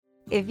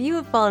If you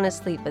have fallen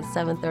asleep at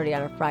 7:30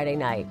 on a Friday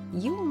night,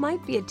 you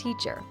might be a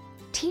teacher.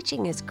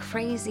 Teaching is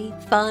crazy,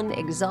 fun,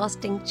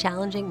 exhausting,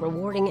 challenging,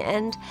 rewarding,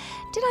 and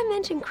did I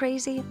mention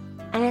crazy?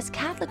 And as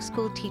Catholic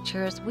school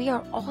teachers, we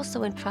are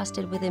also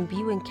entrusted with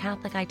imbuing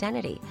Catholic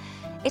identity.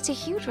 It's a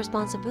huge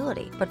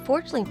responsibility, but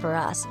fortunately for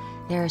us,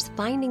 there is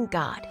Finding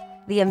God,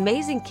 the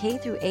amazing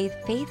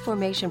K-8 faith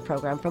formation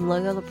program from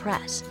Loyola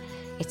Press.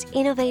 It's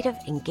innovative,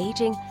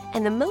 engaging,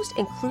 and the most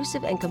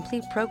inclusive and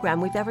complete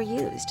program we've ever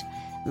used.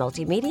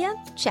 Multimedia?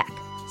 Check.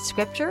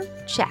 Scripture?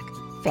 Check.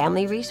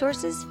 Family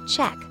resources?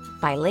 Check.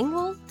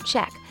 Bilingual?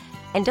 Check.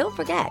 And don't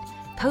forget,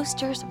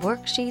 posters,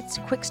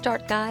 worksheets, quick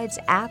start guides,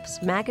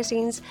 apps,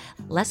 magazines,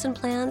 lesson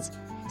plans.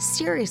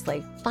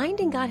 Seriously,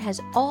 Finding God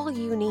has all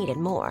you need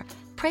and more.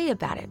 Pray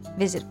about it.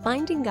 Visit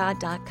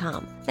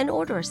findinggod.com, then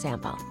order a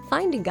sample.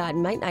 Finding God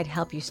might not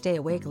help you stay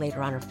awake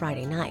later on a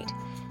Friday night,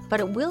 but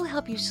it will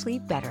help you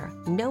sleep better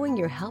knowing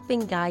you're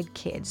helping guide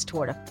kids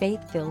toward a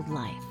faith-filled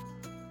life.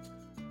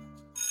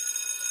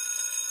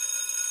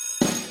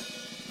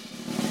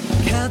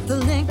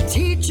 Catholic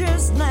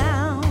Teachers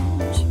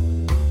Lounge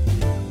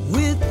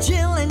with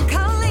Jill and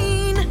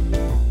Colleen.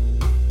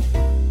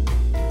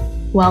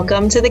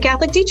 Welcome to the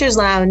Catholic Teachers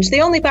Lounge,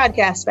 the only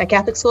podcast by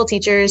Catholic school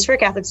teachers for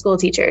Catholic school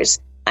teachers.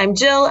 I'm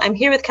Jill. I'm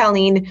here with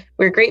Colleen.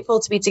 We're grateful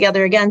to be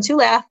together again to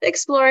laugh,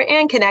 explore,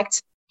 and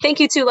connect. Thank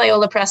you to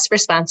Loyola Press for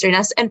sponsoring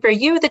us, and for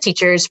you, the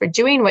teachers, for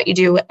doing what you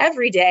do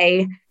every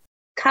day.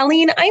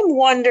 Colleen, I'm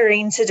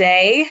wondering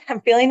today,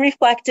 I'm feeling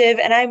reflective,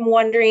 and I'm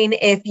wondering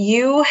if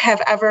you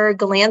have ever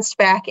glanced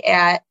back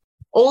at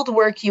old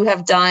work you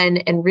have done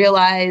and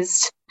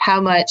realized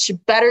how much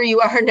better you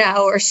are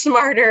now, or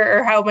smarter,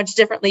 or how much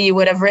differently you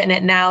would have written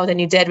it now than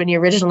you did when you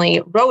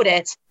originally wrote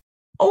it.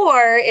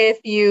 Or if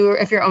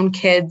your own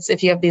kids,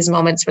 if you have these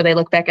moments where they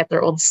look back at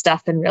their old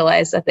stuff and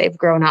realize that they've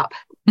grown up.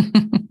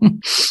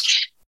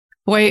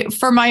 Boy,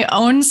 for my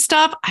own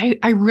stuff,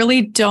 I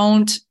really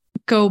don't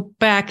go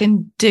back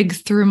and dig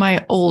through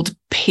my old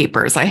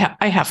papers. I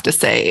have to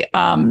say,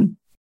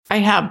 I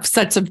have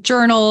sets of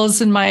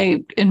journals in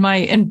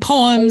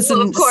poems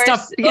and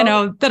stuff,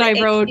 that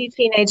I wrote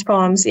teenage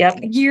poems. Yep.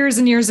 Years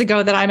and years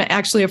ago that I'm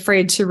actually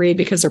afraid to read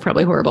because they're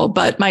probably horrible.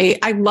 But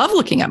I love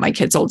looking at my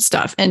kids' old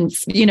stuff and,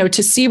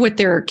 to see what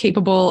they're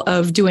capable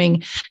of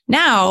doing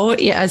now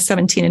as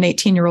 17 and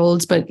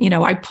 18-year-olds. But,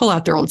 I pull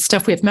out their old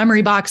stuff. We have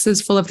memory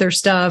boxes full of their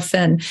stuff.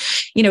 And,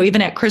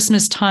 even at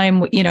Christmas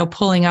time,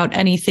 pulling out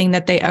anything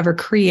that they ever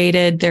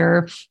created,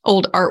 their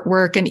old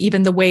artwork, and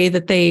even the way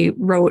that they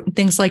wrote and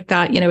things like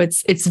that,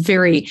 it's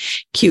very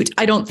cute.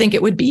 I don't think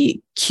it would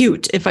be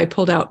cute if I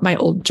pulled out my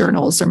old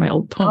journals or my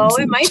old poems.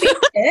 Oh, it might be.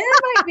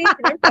 It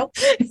might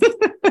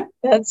be.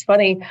 That's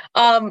funny.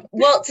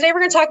 Well, today we're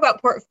going to talk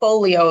about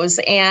portfolios,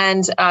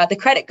 and the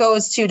credit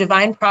goes to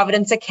Divine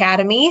Providence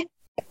Academy,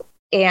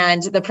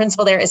 and the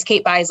principal there is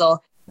Kate Beisel,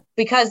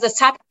 because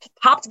this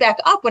popped back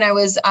up when I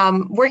was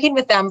working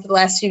with them for the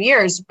last few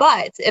years,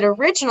 but it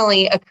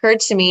originally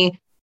occurred to me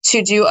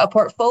to do a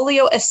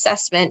portfolio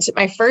assessment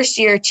my first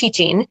year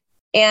teaching.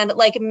 And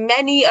like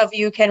many of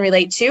you can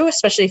relate to,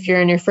 especially if you're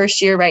in your first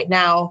year right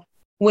now,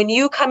 when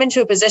you come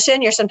into a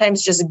position, you're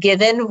sometimes just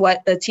given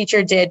what the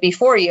teacher did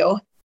before you,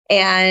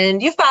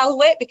 and you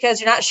follow it because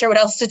you're not sure what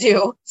else to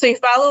do. So you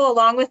follow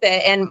along with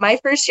it. And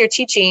my first year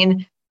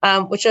teaching,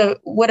 which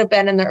would have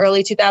been in the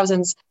early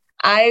 2000s,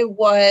 I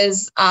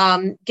was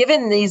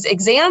given these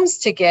exams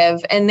to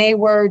give, and they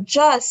were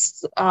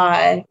just,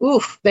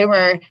 they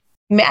were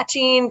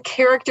matching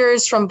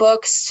characters from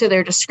books to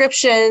their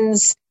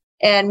descriptions,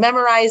 and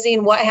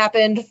memorizing what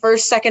happened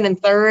first, second,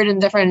 and third in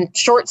different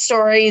short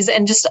stories.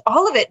 And just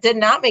all of it did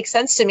not make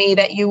sense to me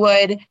that you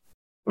would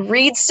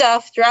read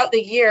stuff throughout the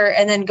year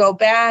and then go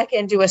back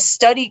and do a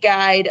study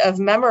guide of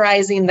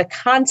memorizing the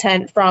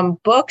content from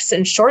books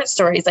and short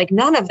stories. Like,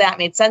 none of that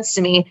made sense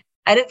to me.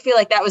 I didn't feel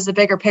like that was the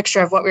bigger picture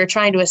of what we were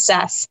trying to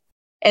assess.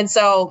 And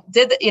so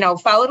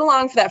followed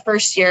along for that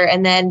first year,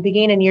 and then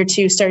beginning in year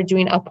 2, started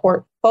doing a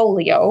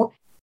portfolio.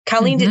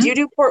 Colleen, Did you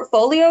do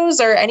portfolios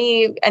or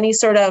any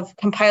sort of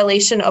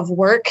compilation of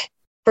work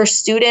for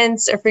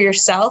students or for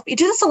yourself? You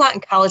do this a lot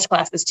in college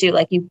classes too.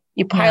 Like you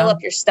pile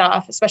up your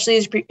stuff,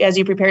 especially as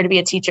you prepare to be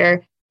a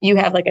teacher. You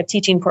have like a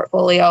teaching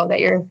portfolio that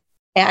you're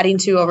adding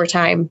to over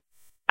time.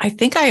 I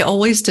think I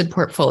always did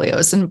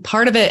portfolios, and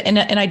part of it, and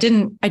I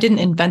didn't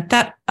invent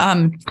that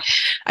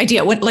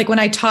idea. When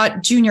I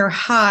taught junior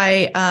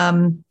high,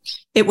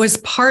 it was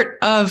part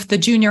of the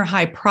junior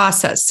high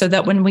process, so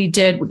that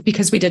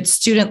because we did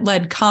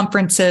student-led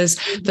conferences,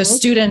 the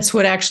students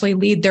would actually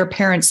lead their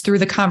parents through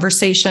the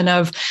conversation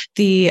of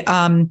the,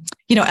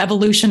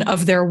 evolution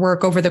of their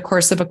work over the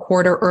course of a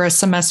quarter or a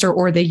semester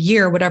or the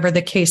year, whatever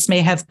the case may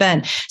have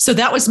been. So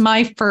that was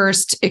my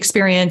first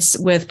experience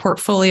with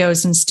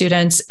portfolios and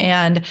students.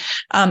 And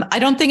I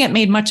don't think it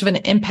made much of an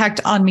impact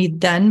on me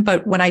then,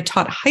 but when I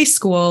taught high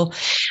school,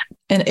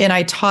 and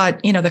I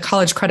taught, the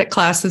college credit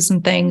classes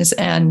and things,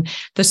 and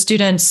the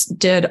students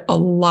did a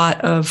lot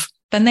of,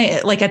 then they,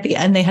 at the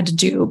end, they had to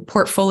do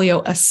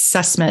portfolio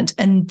assessment.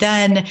 And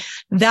then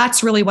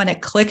that's really when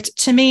it clicked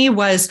to me,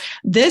 was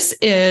this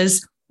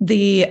is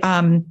the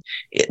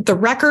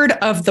record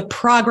of the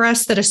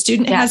progress that a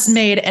student has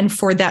made, and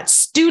for that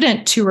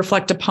student to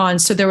reflect upon.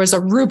 So there was a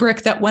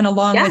rubric that went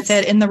along with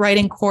it in the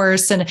writing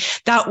course, and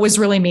that was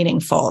really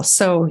meaningful.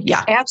 So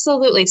yeah,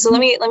 absolutely. So let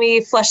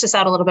me flesh this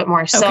out a little bit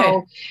more.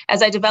 So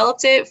as I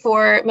developed it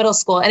for middle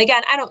school, and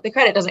again, the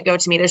credit doesn't go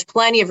to me. There's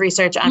plenty of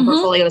research on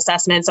portfolio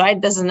assessment. So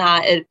this is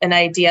not an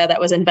idea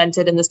that was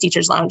invented in this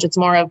teacher's lounge. It's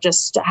more of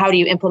just how do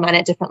you implement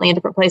it differently in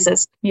different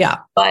places. Yeah.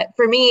 But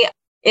for me,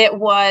 it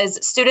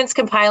was students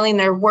compiling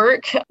their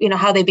work,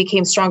 how they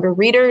became stronger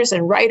readers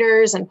and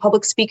writers and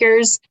public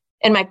speakers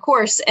in my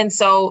course. And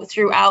so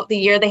throughout the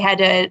year, they had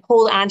to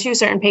hold on to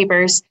certain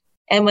papers.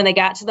 And when they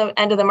got to the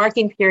end of the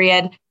marking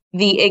period,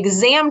 the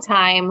exam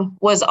time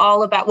was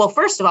all about, well,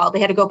 first of all,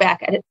 they had to go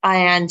back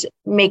and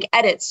make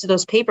edits to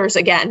those papers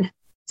again.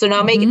 So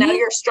now now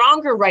you're a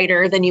stronger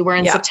writer than you were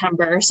in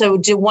September. So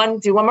do one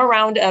more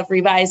round of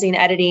revising,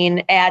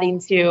 editing,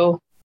 adding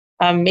to,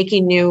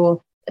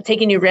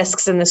 taking new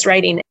risks in this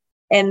writing,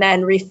 and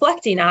then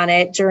reflecting on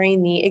it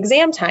during the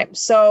exam time.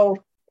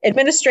 So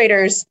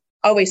administrators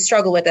always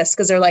struggle with this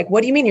because they're like,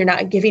 what do you mean you're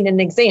not giving an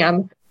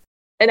exam?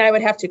 And I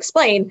would have to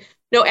explain,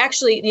 no,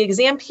 actually the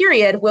exam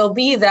period will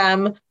be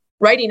them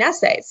writing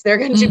essays. They're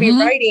going to be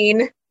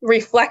writing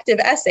reflective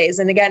essays.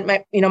 And again,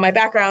 my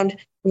background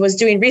was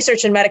doing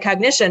research in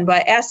metacognition,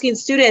 but asking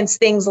students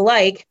things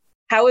like,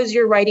 how is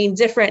your writing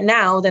different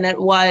now than it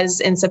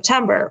was in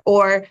September?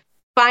 Or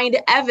find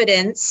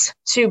evidence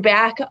to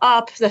back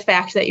up the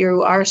fact that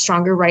you are a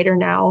stronger writer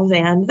now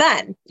than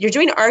then. You're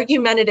doing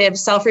argumentative,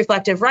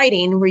 self-reflective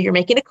writing where you're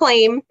making a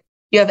claim,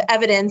 you have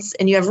evidence,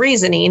 and you have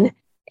reasoning.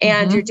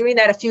 And you're doing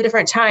that a few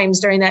different times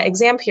during that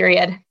exam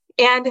period.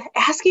 And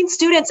asking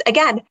students,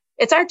 again,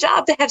 it's our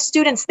job to have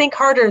students think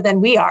harder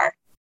than we are.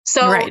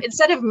 So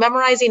instead of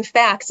memorizing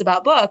facts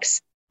about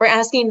books, we're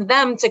asking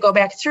them to go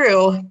back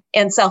through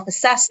and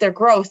self-assess their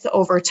growth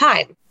over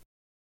time.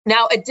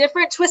 Now, a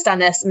different twist on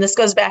this, and this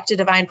goes back to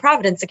Divine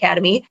Providence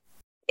Academy,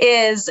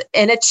 is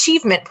an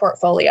achievement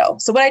portfolio.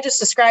 So what I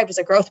just described is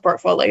a growth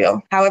portfolio.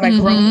 How have I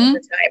grown over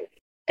time?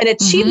 An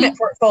achievement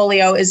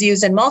portfolio is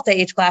used in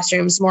multi-age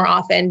classrooms more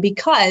often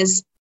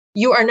because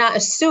you are not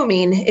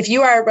assuming, if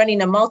you are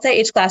running a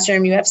multi-age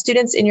classroom, you have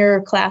students in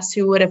your class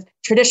who would have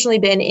traditionally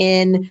been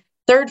in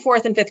 3rd,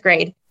 4th, and 5th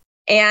grade,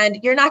 and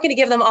you're not going to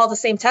give them all the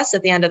same tests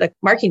at the end of the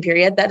marking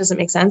period. That doesn't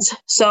make sense.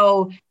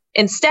 So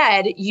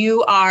instead,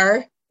 you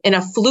are in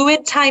a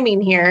fluid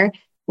timing here.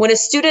 When a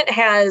student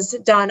has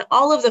done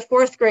all of the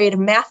 4th grade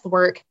math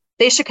work,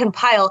 they should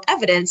compile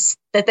evidence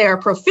that they are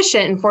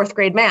proficient in 4th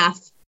grade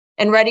math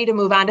and ready to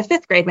move on to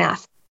 5th grade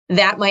math.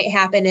 That might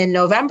happen in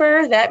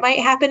November. That might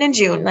happen in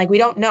June. We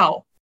don't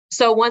know.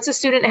 So once a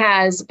student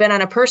has been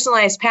on a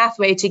personalized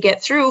pathway to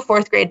get through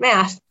 4th grade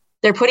math,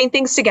 they're putting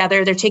things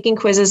together. They're taking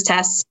quizzes,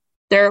 tests,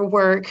 their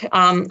work,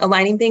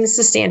 aligning things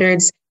to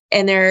standards,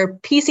 and they're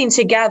piecing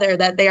together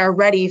that they are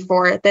ready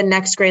for the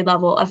next grade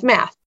level of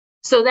math.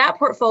 So that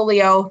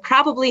portfolio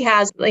probably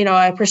has,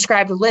 a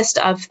prescribed list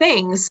of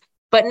things,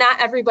 but not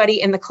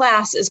everybody in the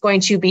class is going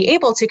to be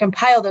able to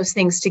compile those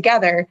things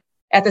together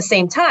at the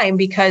same time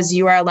because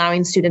you are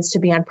allowing students to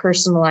be on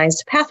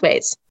personalized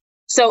pathways.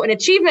 So an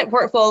achievement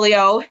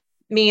portfolio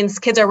means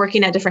kids are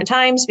working at different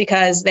times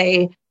because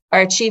they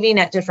are achieving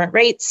at different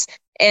rates.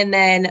 And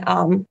then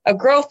a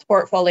growth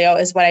portfolio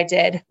is what I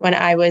did when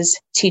I was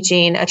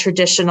teaching a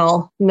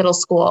traditional middle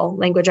school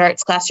language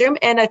arts classroom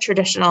and a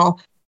traditional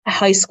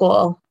high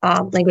school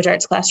language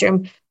arts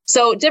classroom.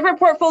 So different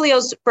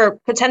portfolios for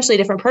potentially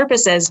different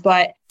purposes,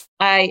 but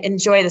I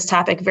enjoy this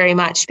topic very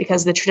much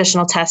because the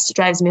traditional test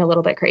drives me a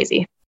little bit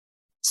crazy.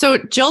 So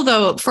Jill,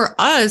 though, for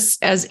us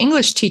as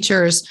English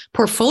teachers,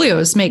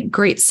 portfolios make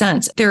great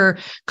sense. They're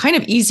kind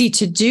of easy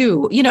to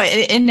do,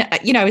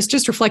 I was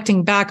just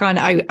reflecting back on,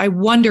 I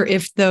wonder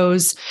if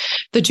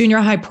the junior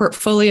high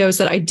portfolios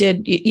that I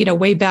did,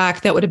 way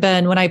back, that would have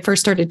been when I first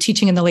started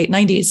teaching in the mid-late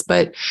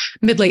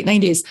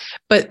 90s,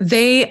 but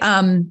they,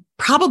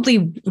 probably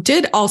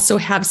did also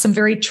have some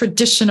very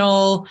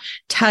traditional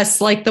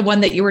tests like the one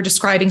that you were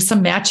describing,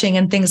 some matching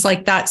and things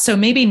like that. So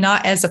maybe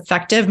not as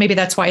effective. Maybe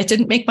that's why it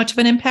didn't make much of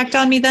an impact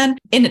on me then.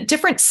 In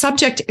different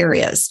subject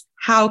areas,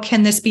 how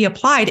can this be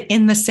applied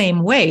in the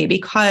same way?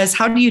 Because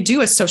how do you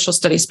do a social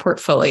studies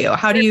portfolio?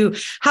 How do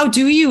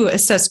you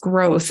assess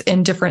growth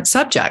in different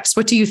subjects?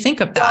 What do you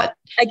think of that?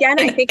 Again,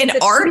 I think in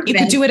art, you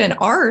could do it in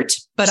art,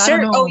 but sure. I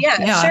don't know. Oh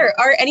yeah, sure.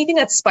 Art, anything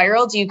that's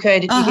spiraled, you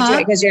could do it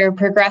because you're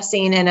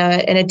progressing in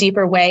a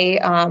deeper way.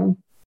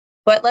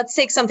 But let's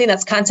take something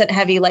that's content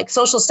heavy, like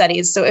social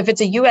studies. So if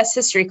it's a U.S.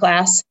 history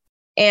class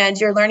and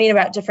you're learning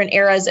about different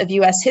eras of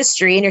U.S.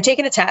 history, and you're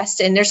taking a test,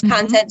 and there's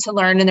content to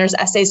learn, and there's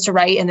essays to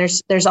write, and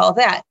there's all of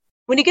that.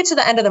 When you get to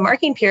the end of the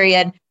marking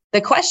period, the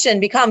question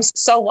becomes,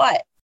 so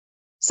what?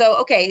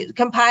 So, okay,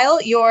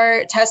 compile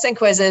your tests and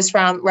quizzes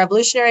from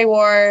Revolutionary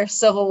War,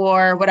 Civil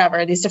War,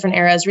 whatever, these different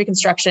eras,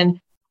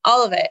 Reconstruction,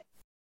 all of it.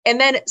 And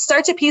then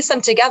start to piece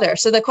them together.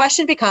 So the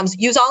question becomes,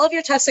 use all of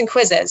your tests and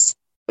quizzes,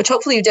 which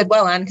hopefully you did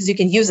well on because you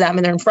can use them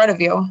and they're in front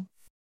of you.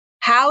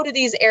 how do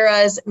these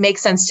eras make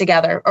sense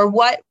together, or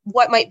what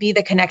might be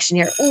the connection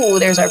here? Ooh,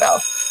 there's our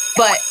bell.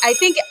 But I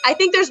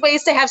think there's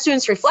ways to have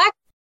students reflect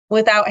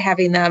without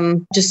having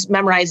them just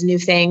memorize new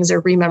things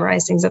or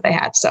rememorize things that they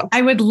had. So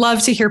I would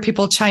love to hear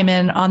people chime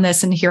in on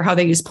this and hear how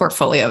they use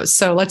portfolios.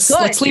 So let's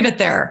leave it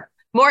there.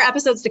 More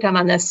episodes to come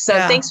on this. So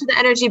Thanks for the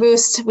energy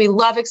boost. We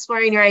love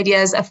exploring your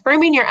ideas,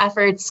 affirming your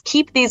efforts.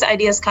 Keep these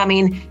ideas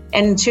coming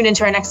and tune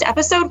into our next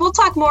episode. We'll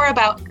talk more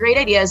about great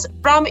ideas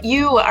from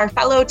you, our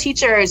fellow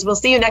teachers. We'll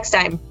see you next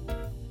time.